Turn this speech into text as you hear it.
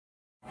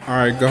All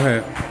right, go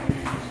ahead.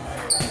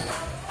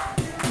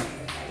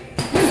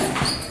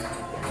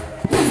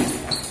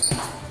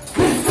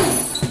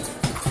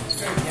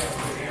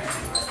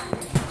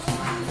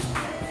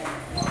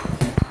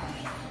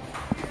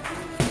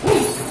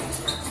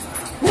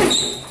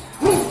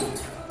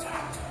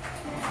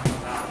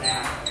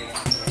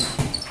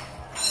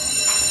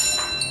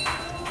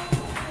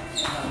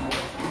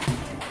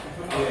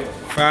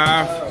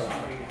 Five,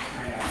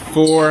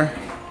 4,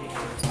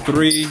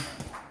 3,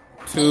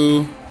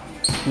 2,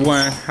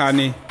 1.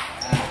 Honey.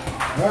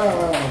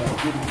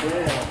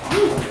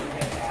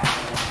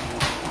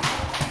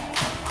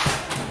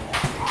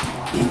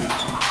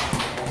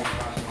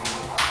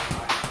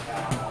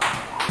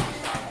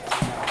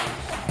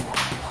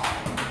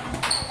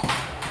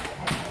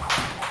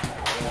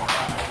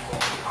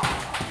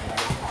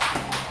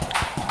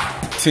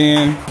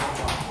 Ten.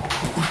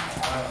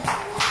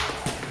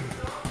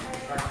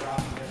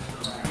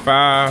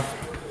 5,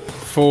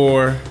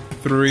 4,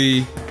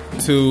 3,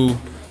 2,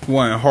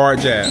 1. Hard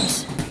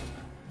jabs.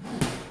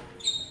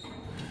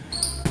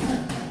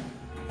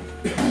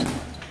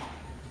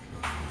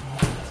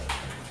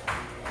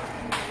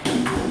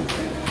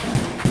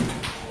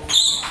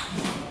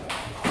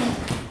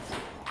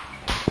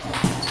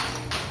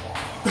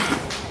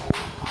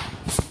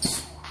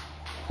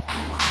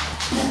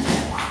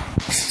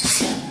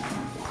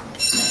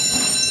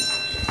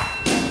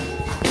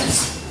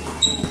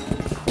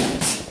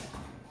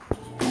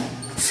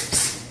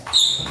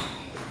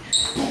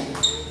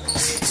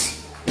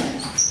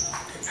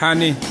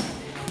 Honey.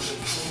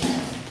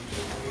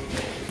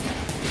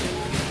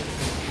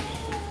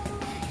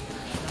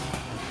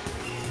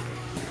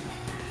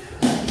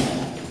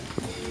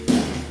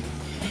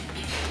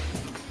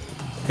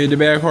 Hit the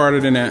bag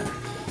harder than that.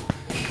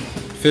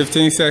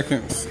 15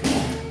 seconds.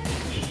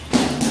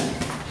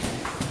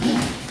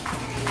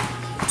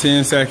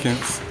 10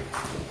 seconds.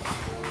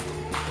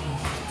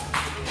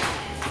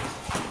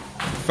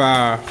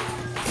 5,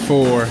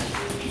 4,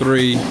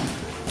 3,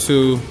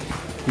 2,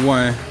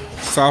 1.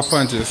 Soft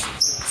punches.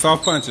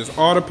 Soft punches.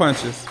 All the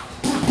punches.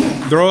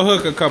 Throw a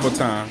hook a couple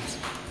times.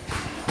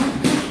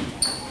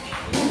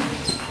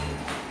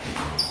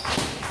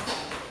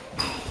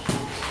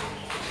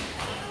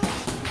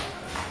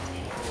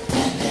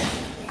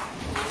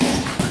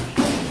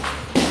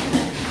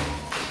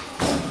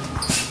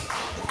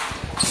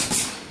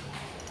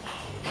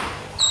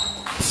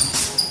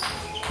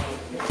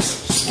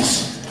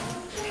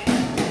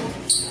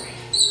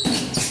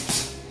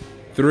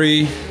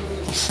 Three,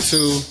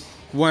 2,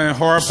 1.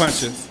 Hard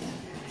punches.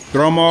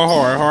 Throw them all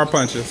hard. Hard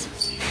punches.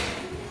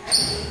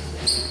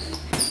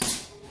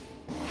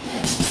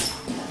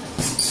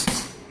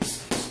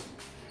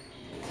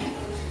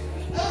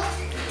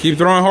 Keep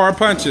throwing hard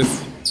punches.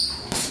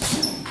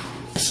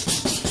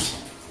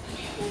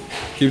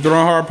 Keep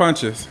throwing hard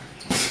punches.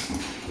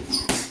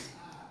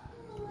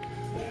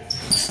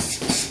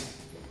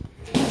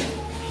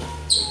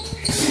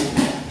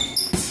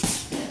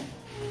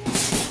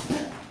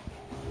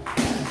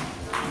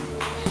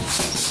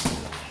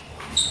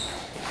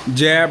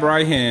 Jab,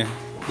 right hand.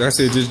 That's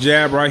it. Just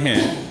jab, right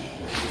hand.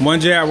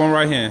 One jab, one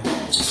right hand.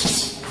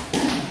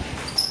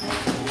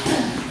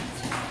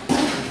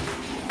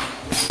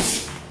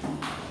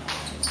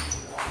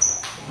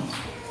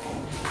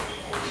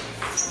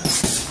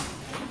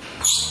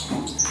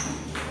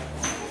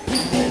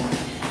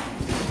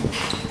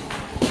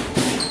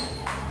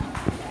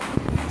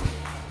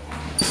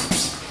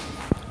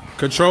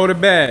 Control the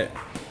bag.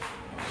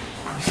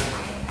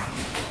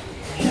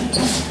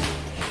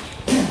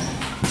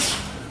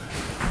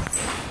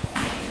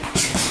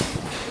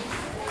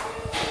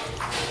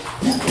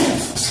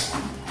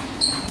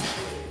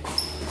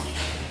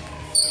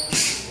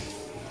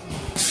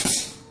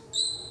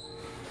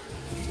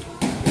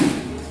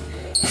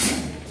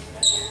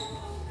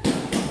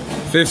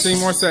 Fifteen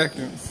more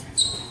seconds.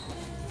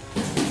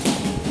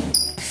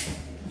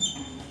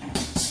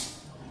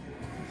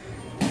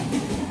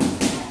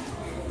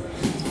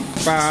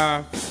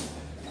 Five,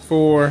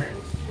 4,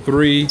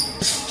 3,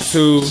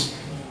 2,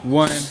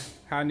 1.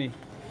 High knee.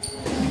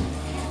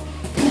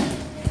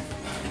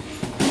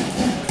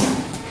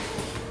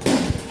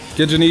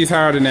 Get your knees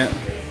higher than that.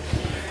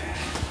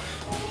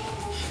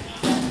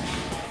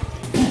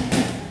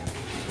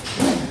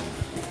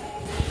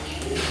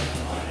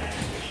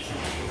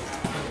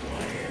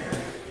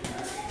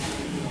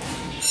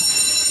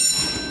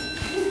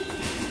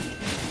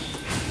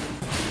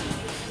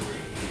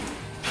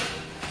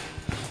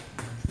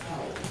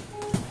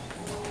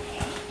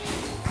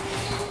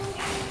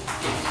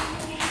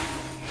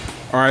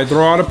 All right,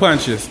 throw all the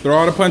punches. Throw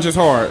all the punches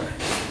hard.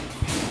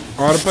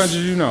 All the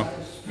punches you know.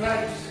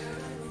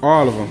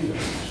 All of them.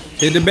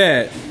 Hit the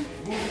bag.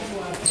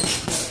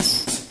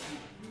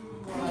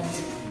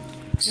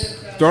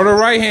 Throw the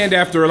right hand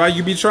after her like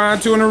you be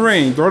trying to in the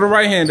ring. Throw the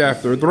right hand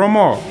after her. Throw them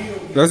all.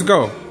 Let's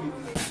go.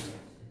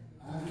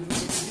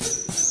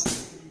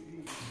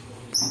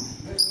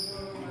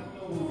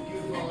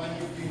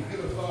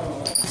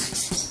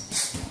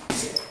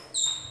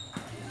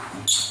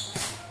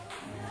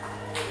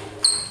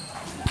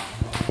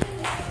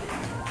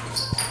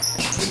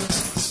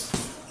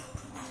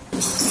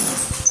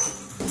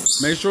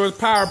 Make sure it's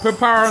power. Put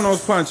power on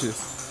those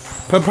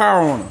punches. Put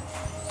power on them.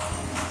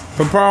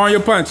 Put power on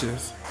your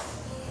punches.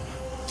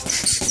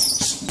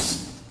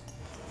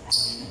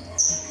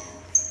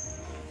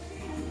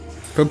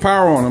 Put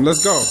power on them.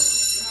 Let's go.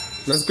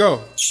 Let's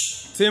go.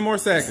 10 more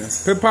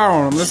seconds. Put power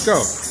on them. Let's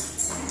go.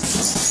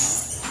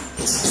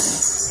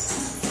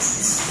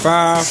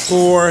 5,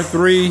 4,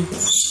 3,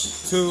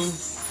 2,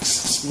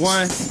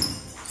 1.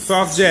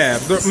 Soft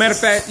jab. Matter of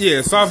fact,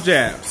 yeah, soft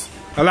jabs.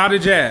 A lot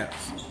of jabs.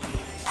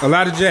 A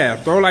lot of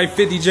jabs. Throw like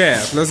 50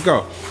 jabs. Let's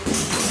go.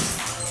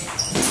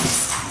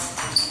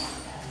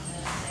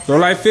 Throw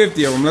like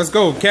 50 of them. Let's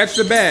go. Catch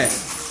the bag.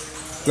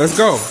 Let's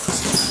go.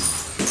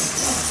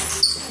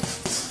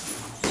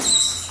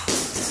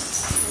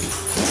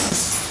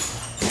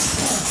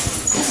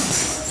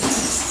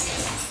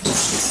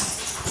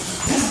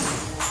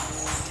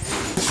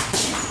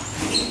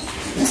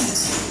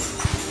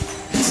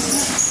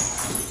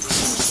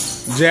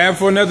 Jab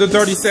for another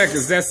 30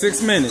 seconds. That's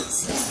 6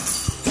 minutes.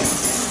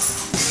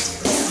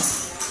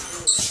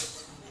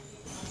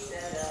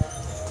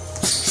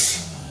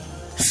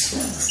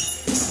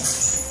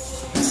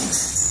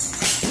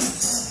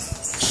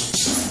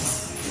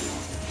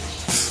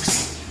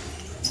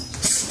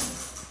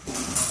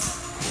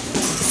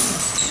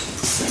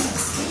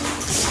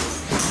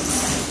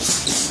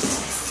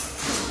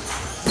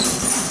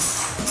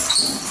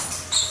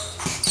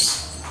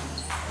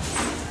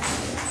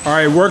 All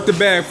right, work the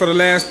bag for the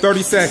last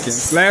 30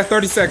 seconds. Last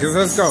 30 seconds,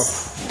 let's go.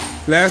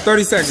 Last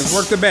 30 seconds,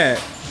 work the bag.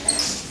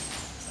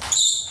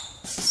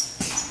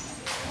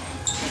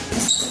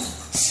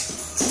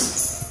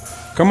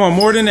 Come on,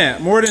 more than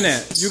that, more than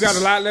that. You got a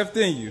lot left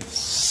in you.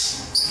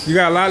 You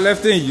got a lot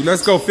left in you.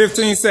 Let's go,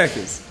 15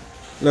 seconds.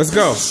 Let's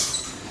go.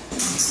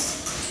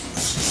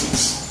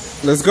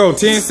 Let's go,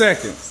 10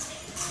 seconds.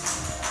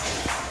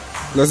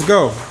 Let's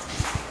go.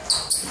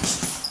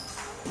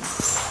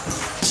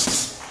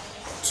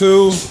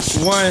 2,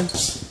 1,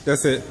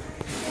 that's it.